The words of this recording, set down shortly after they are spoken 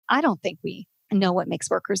I don't think we know what makes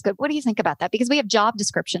workers good. What do you think about that? Because we have job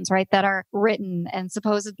descriptions, right, that are written and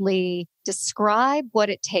supposedly describe what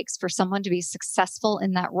it takes for someone to be successful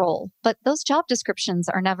in that role. But those job descriptions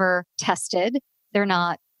are never tested. They're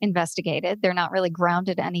not investigated. They're not really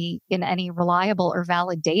grounded in any reliable or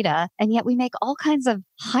valid data. And yet we make all kinds of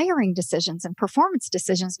hiring decisions and performance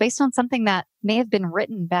decisions based on something that may have been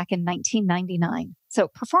written back in 1999. So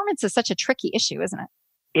performance is such a tricky issue, isn't it?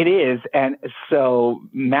 It is. And so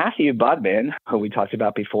Matthew Budman, who we talked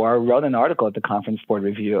about before, wrote an article at the Conference Board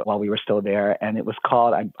Review while we were still there. And it was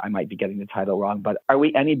called, I might be getting the title wrong, but Are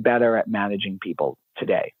We Any Better at Managing People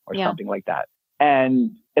Today? Or something like that.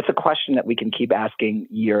 And it's a question that we can keep asking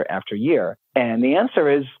year after year. And the answer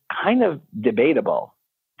is kind of debatable.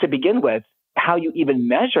 To begin with, how you even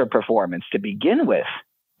measure performance to begin with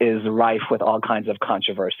is rife with all kinds of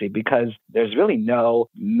controversy because there's really no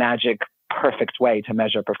magic perfect way to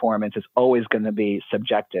measure performance. Is always going to be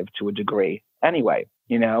subjective to a degree anyway,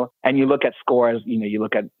 and you look at scores, you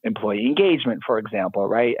look at employee engagement, for example,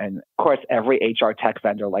 right? And of course, every HR tech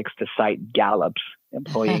vendor likes to cite Gallup's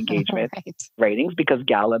employee engagement ratings because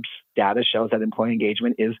Gallup's data shows that employee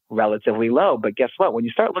engagement is relatively low. But guess what? When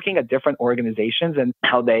you start looking at different organizations and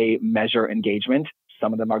how they measure engagement,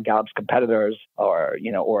 some of them are Gallup's competitors or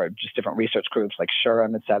just different research groups like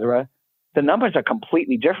SHRM, et cetera. The numbers are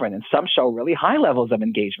completely different and some show really high levels of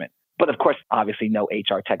engagement. But of course, obviously no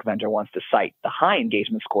HR tech vendor wants to cite the high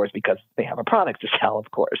engagement scores because they have a product to sell, of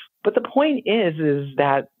course. But the point is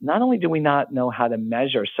that not only do we not know how to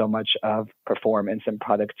measure so much of performance and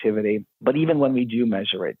productivity, but even when we do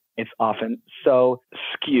measure it, it's often so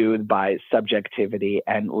skewed by subjectivity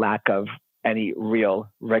and lack of any real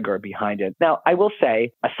rigor behind it. Now, I will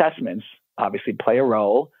say assessments obviously play a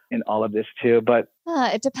role in all of this too, but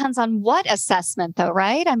it depends on what assessment though,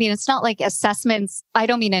 right? I mean, it's not like assessments, I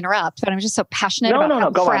don't mean to interrupt, but I'm just so passionate about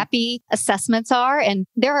how crappy assessments are. And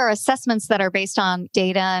there are assessments that are based on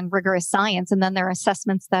data and rigorous science. And then there are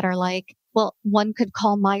assessments that are like, well, one could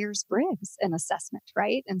call Myers-Briggs an assessment,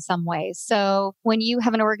 right? In some ways. So when you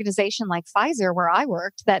have an organization like Pfizer, where I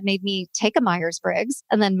worked, that made me take a Myers-Briggs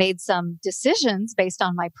and then made some decisions based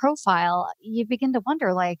on my profile, you begin to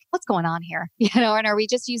wonder, like, what's going on here? And are we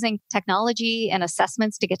just using technology and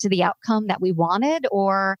assessments to get to the outcome that we wanted?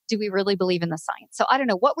 Or do we really believe in the science? So I don't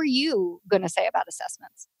know. What were you going to say about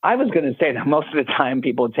assessments? I was going to say that most of the time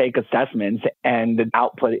people take assessments and the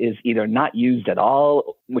output is either not used at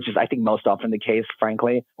all, which is, I think, most often the case,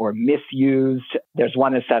 frankly, or misused. There's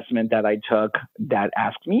one assessment that I took that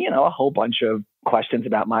asked me, a whole bunch of questions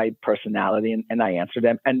about my personality, and I answered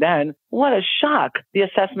them. And then, what a shock, the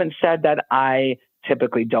assessment said that I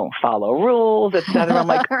typically don't follow rules, et cetera. I'm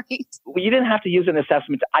like, right. Well, you didn't have to use an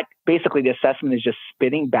assessment. Basically, the assessment is just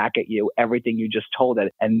spitting back at you everything you just told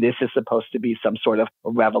it. And this is supposed to be some sort of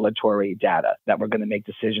revelatory data that we're going to make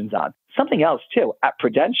decisions on. Something else, too, at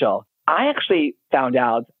Prudential, I actually found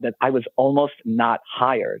out that I was almost not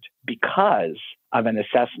hired because of an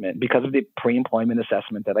assessment, because of the pre-employment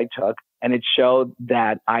assessment that I took. And it showed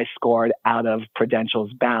that I scored out of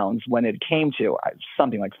Prudential's bounds when it came to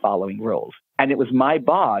something like following rules. And it was my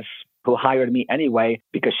boss who hired me anyway,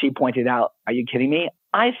 because she pointed out, are you kidding me?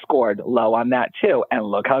 I scored low on that too. And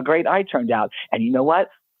look how great I turned out. And you know what?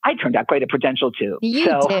 I turned out great at Prudential too.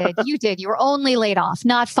 You did. You were only laid off,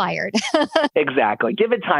 not fired. Exactly. Give it time.